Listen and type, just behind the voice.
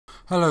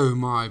Hello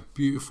my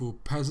beautiful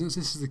peasants,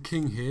 this is the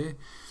King here,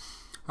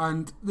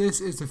 and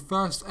this is the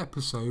first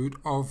episode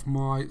of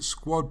my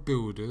squad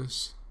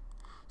builders.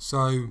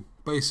 So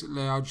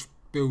basically I just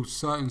build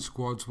certain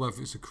squads,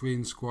 whether it's a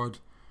Korean squad,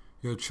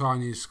 a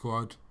Chinese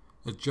squad,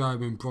 a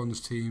German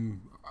bronze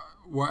team,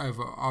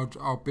 whatever.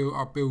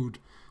 I'll build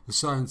a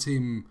certain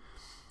team,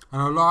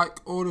 and I'd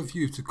like all of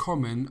you to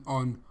comment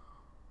on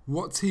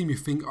what team you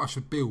think I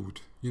should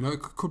build. You know,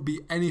 it could be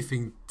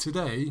anything.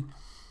 Today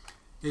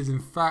is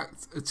in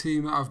fact a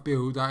team that I've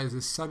built that is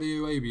a Saudi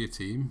Arabia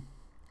team.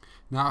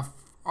 Now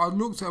I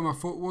looked at them, I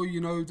thought, well,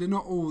 you know, they're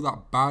not all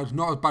that bad,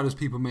 not as bad as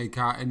people make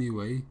out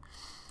anyway.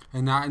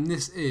 And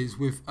this is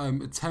with a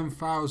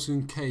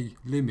 10,000k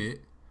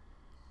limit.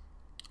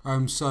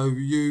 So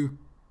you,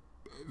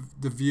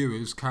 the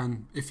viewers,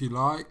 can, if you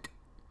like,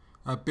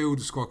 build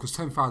a squad, because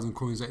 10,000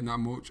 coins ain't that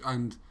much,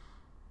 and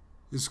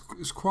it's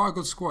quite a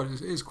good squad.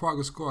 It is quite a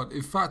good squad.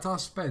 In fact, I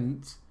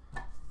spent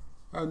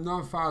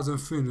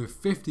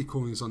 9,350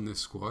 coins on this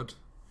squad,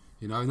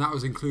 you know, and that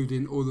was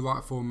including all the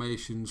right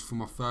formations for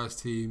my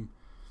first team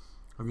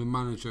and the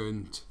manager,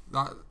 and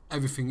that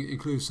everything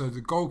includes. So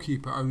the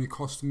goalkeeper only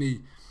cost me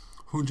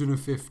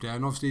 150,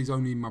 and obviously he's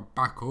only my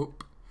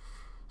backup,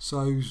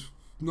 so he's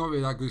not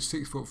really that good.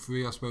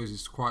 6'3", I suppose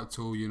he's quite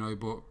tall, you know,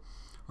 but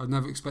I'd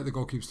never expect the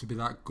goalkeepers to be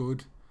that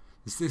good.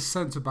 This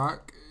centre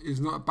back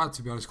is not bad,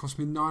 to be honest. It cost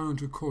me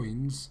 900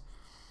 coins,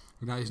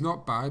 and that is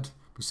not bad.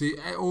 But see,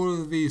 all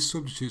of these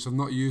substitutes I've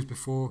not used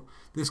before.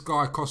 This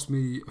guy cost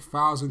me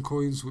 1,000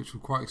 coins, which were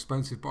quite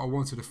expensive, but I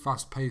wanted a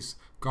fast-paced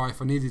guy.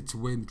 If I needed to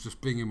win, just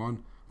bring him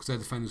on, because their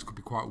defenders could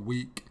be quite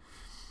weak.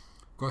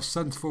 Got a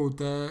centre forward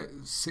there,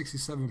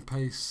 67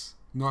 pace,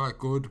 not that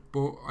good,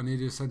 but I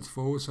needed a centre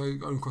forward, so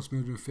it only cost me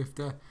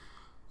 150.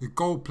 The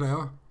gold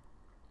player.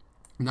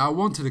 Now I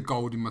wanted a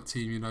gold in my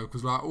team, you know,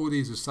 because like all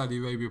these are Saudi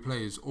Arabia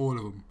players, all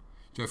of them,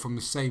 you know, from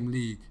the same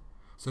league.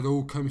 So the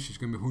all chemistry is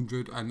going to be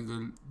 100,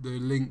 and the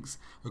links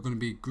are going to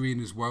be green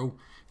as well.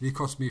 He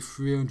cost me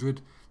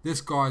 300.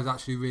 This guy is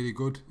actually really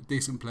good,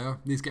 decent player.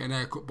 He's getting a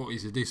haircut, but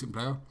he's a decent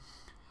player.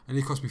 And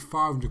he cost me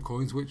 500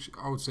 coins, which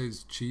I would say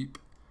is cheap.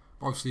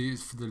 Obviously,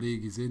 it's for the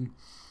league he's in.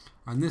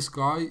 And this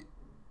guy,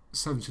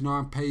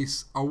 79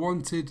 pace. I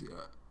wanted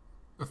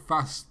a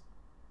fast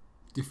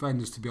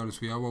defenders, to be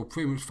honest with you. Well,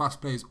 pretty much fast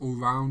players all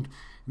round.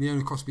 And he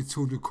only cost me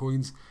 200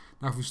 coins.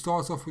 Now, if we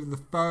start off with the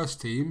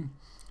first team,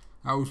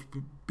 that would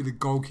be the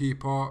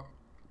goalkeeper.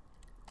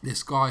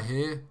 This guy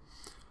here.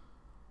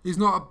 He's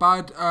not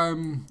bad.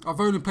 I've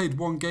only played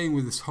one game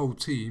with this whole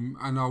team,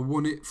 and I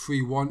won it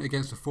 3-1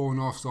 against a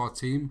 4.5-star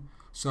team.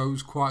 So it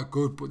was quite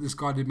good. But this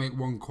guy did make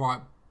one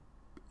quite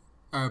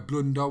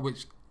blunder,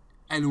 which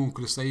anyone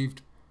could have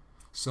saved.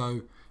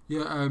 So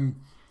yeah, I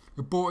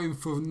bought him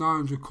for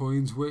 900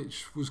 coins,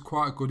 which was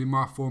quite good in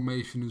my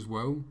formation as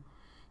well.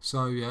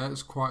 So yeah,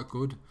 it's quite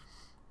good.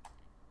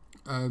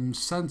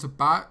 Centre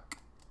back.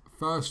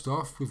 First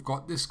off, we've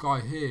got this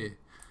guy here,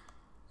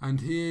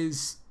 and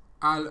here's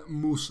Al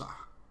Musa.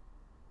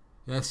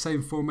 Yeah,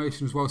 same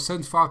formation as well.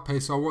 75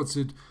 pace. So I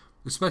wanted,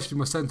 especially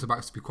my centre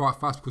backs, to be quite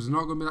fast, because they're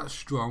not going to be that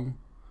strong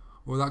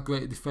or that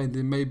great at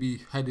defending. Maybe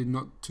heading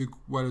not too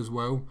well as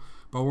well,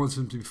 but I wanted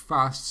them to be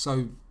fast,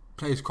 so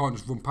players can't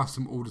just run past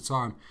them all the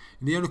time.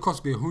 And he only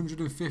cost me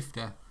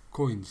 150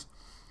 coins,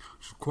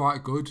 which is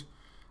quite good.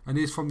 And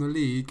he's from the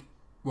league,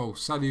 well,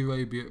 Saudi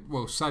Arabia,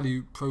 well,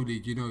 Saudi Pro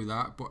League, you know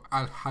that, but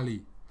Al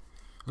Ahly.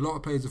 A lot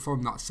of players are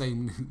from that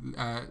same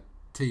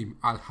team,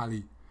 Al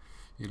Ahly,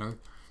 you know.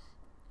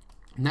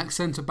 Next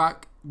centre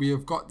back, we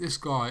have got this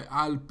guy,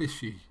 Al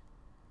Bishi,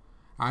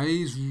 and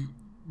he's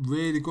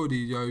really good. He,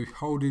 you know,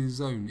 holding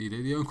his own. He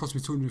did. He only cost me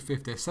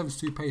 250,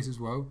 72 pace as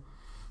well,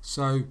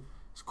 so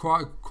it's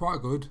quite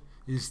good.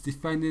 He's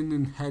defending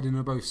and heading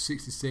are both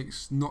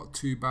 66, not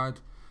too bad,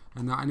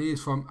 and he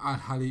is from Al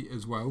Ahly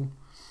as well.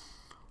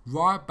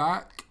 Right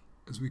back,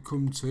 as we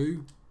come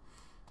to,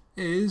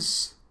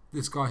 is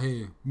this guy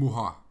here,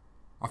 Muha.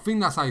 I think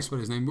that's how you spell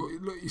his name. But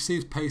look, you see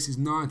his pace is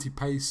 90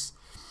 pace.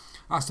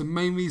 That's the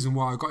main reason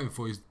why I got him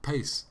for his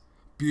pace.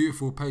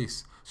 Beautiful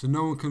pace. So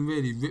no one can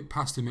really rip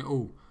past him at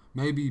all.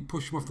 Maybe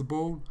push him off the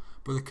ball,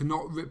 but they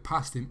cannot rip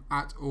past him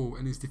at all.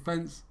 And his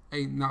defence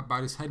ain't that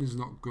bad. His heading's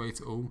not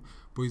great at all,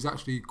 but he's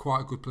actually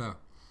quite a good player.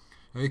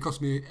 He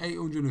cost me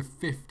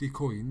 850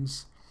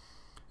 coins.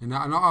 And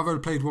I've only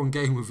played one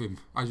game with him,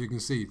 as you can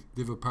see.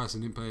 The other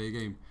person didn't play a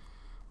game.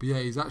 But yeah,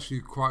 he's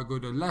actually quite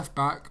good. And left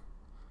back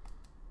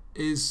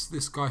is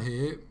this guy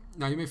here.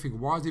 Now you may think,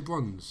 why is he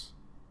bronze?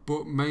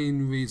 But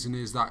main reason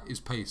is that his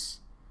pace.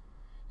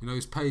 You know,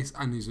 his pace,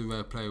 and he's a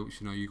rare player,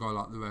 which, you know, you gotta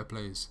like the rare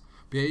players.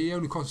 But yeah, he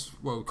only cost,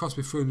 well, it cost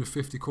me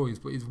 350 coins,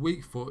 but his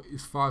weak foot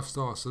is 5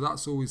 stars, so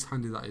that's always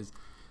handy, that is.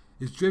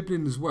 His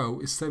dribbling as well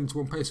is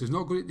 71 pace, so he's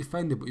not good at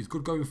defending, but he's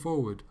good going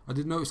forward. I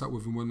did notice that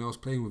with him when I was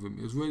playing with him.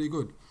 It was really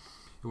good.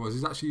 It was.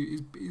 He's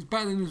actually, he's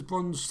better than his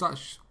bronze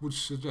stats would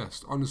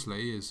suggest.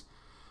 Honestly, he is.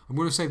 I'm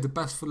going to save the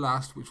best for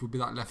last, which will be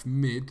that left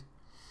mid.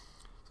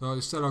 So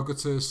instead I'll go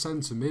to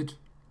centre mid,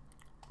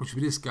 which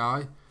will be this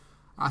guy,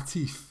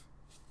 Atif.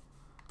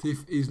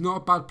 He's not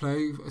a bad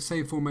player.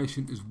 Same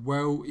formation as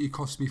well. He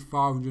cost me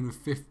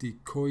 550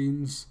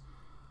 coins.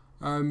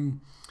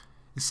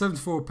 He's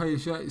 74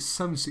 pace, yeah. He's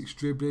 76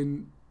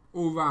 dribbling.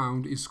 All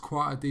round, he's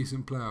quite a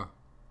decent player.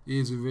 He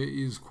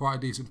is quite a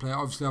decent player.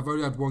 Obviously, I've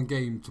only had one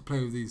game to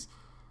play with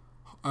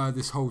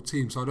this whole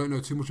team, so I don't know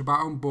too much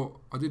about him. But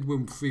I did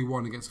win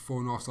 3-1 against a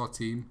 4.5-star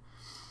team,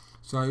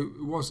 so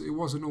it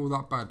wasn't all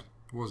that bad.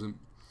 It wasn't.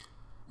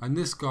 And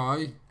this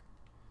guy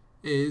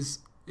is,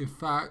 in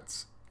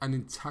fact, an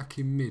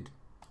attacking mid.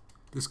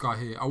 This guy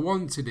here. I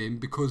wanted him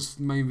because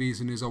the main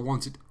reason is I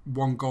wanted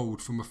 1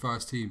 gold from my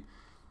first team.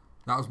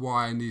 That was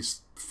why, and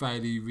he's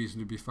fairly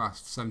reasonably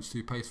fast.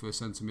 72 pace for a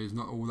centre mid is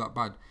not all that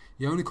bad.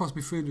 He only cost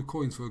me 300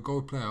 coins for a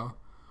gold player,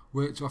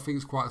 which I think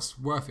is quite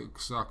worth it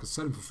because I could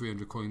sell him for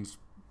 300 coins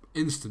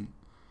instant.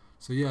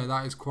 So yeah,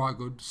 that is quite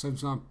good.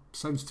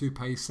 72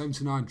 pace,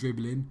 79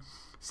 dribbling,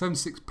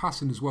 76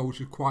 passing as well,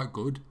 which is quite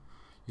good.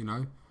 You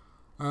know,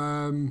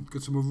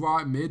 got some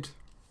right mid.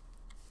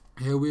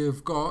 Here we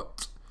have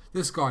got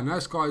this guy. Now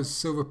this guy is a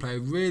silver player,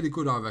 really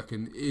good I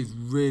reckon. He is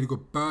really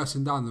good,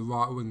 bursting down the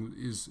right wing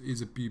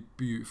is a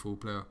beautiful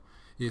player.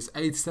 He has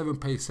 87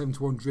 pace,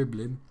 71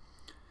 dribbling,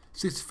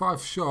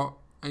 65 shot,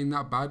 ain't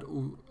that bad,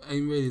 or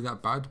ain't really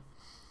that bad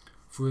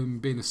for him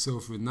being a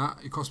silver in that.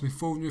 It cost me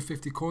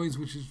 450 coins,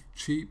 which is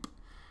cheap.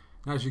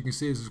 And as you can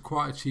see, this is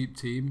quite a cheap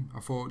team. I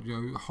thought, you know,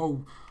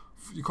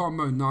 you can't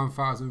moan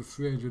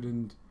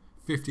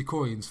 9,350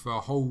 coins for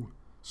a whole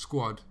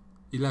squad.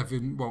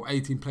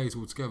 18 players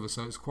altogether,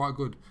 so it's quite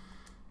good.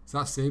 So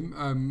that's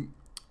him.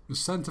 The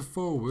centre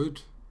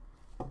forward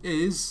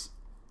is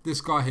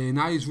this guy here.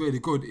 Now he's really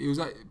good.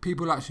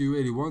 People actually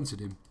really wanted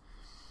him.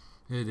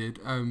 They did.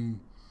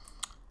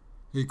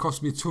 He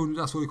cost me 200.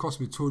 That's what he cost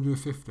me,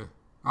 250.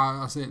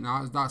 That's it.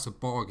 Now that's a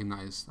bargain.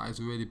 That is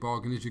a really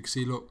bargain. As you can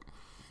see, look,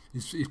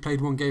 he's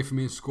played 1 game for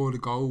me and scored a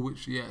goal,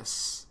 which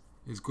yes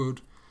is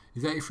good.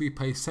 He's 83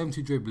 pace,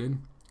 70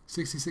 dribbling,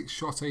 66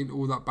 shot. Ain't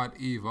all that bad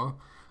either.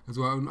 As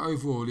well, and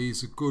overall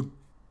he's a good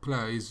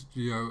player. He's,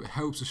 you know,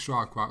 helps the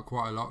striker out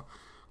quite a lot.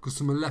 Because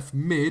to my left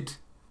mid,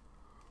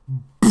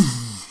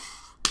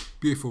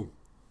 beautiful,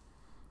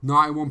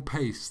 91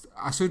 pace.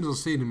 As soon as I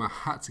seen him, I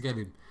had to get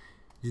him.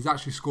 He's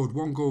actually scored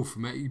 1 goal for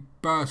me. He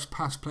burst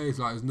past players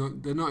like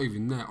they're not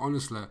even there.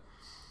 Honestly,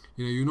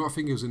 you know, you'll not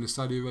think he was in the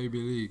Saudi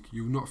Arabia League.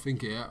 You'll not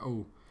think it at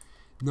all.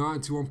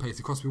 91 pace.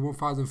 It cost me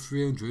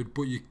 1,300,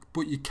 but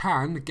you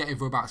can get him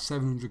for about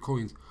 700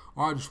 coins.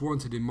 I just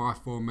wanted in my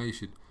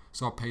formation.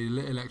 So I paid a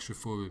little extra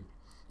for him,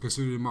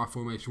 considering my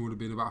formation would have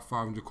been about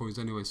 500 coins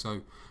anyway,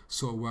 so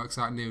sort of works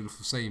out near enough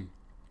the same.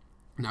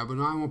 Now, but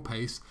 91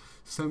 pace,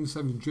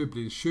 77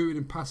 dribbling, shooting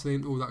and passing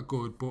ain't all that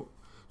good, but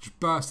just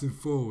bursting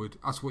forward,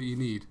 that's what you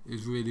need,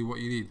 is really what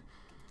you need,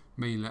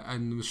 mainly.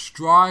 And the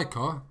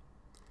striker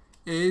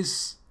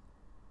is,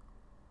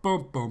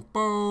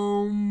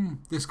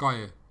 this guy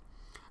here.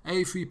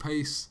 83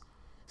 pace,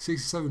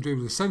 67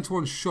 dribbling,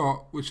 71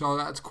 shot, which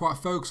I had to quite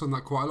focus on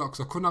that quite a lot because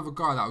I couldn't have a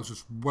guy that was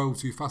just well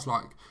too fast,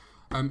 like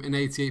an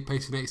 88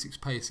 pace and 86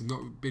 pace, and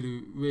not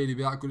really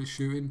be that good at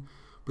shooting.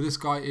 But this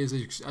guy is,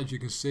 as you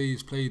can see,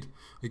 he's played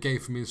a game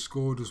for me and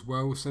scored as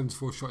well.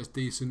 74 shot is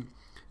decent.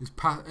 His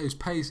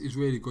pace is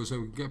really good, so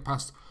we can get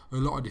past a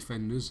lot of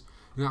defenders.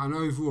 And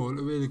overall,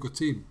 a really good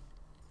team.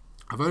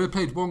 I've only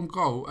played 1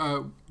 goal.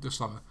 I've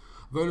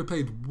only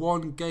played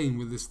 1 game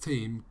with this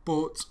team,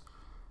 but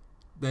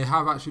they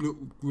have actually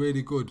looked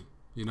really good.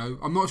 You know,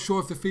 I'm not sure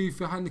if the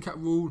FIFA handicap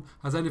rule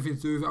has anything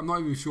to do with it. I'm not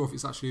even sure if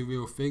it's actually a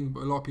real thing,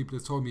 but a lot of people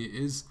have told me it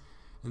is,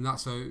 and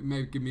that's so it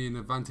may give me an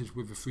advantage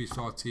with a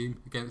 3-star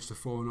team against a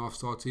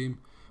 4.5-star team.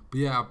 But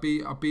yeah, I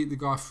beat the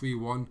guy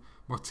 3-1.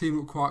 My team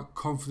looked quite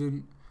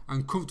confident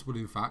and comfortable.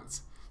 In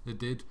fact, they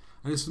did.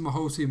 And this is my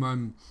whole team.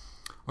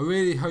 I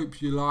really hope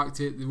you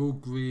liked it. They're all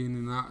green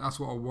and that's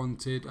what I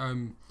wanted.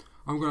 I'm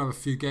gonna have a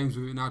few games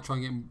with it now, try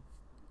and get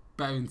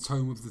better in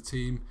tone with the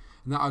team.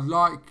 And that I'd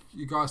like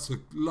you guys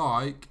to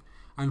like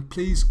and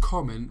please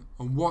comment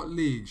on what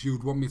leagues you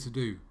would want me to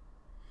do.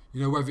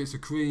 You know, whether it's a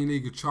Korean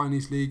league, a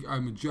Chinese league, a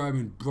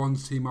German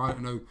bronze team, I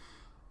don't know,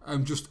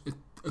 just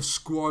a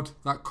squad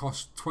that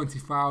costs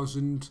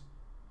 20,000.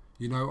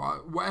 You know,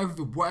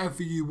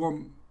 whatever you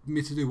want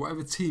me to do,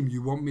 whatever team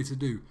you want me to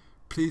do,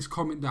 please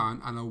comment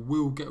down and I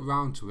will get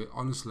round to it,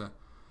 honestly.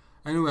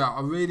 Anyway,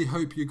 I really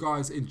hope you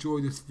guys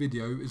enjoyed this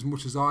video as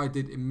much as I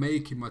did in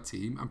making my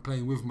team and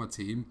playing with my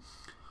team.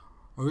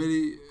 I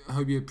really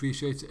hope you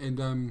appreciate it,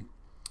 and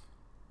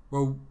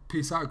well,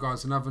 peace out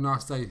guys and have a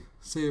nice day.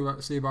 See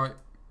you, bye.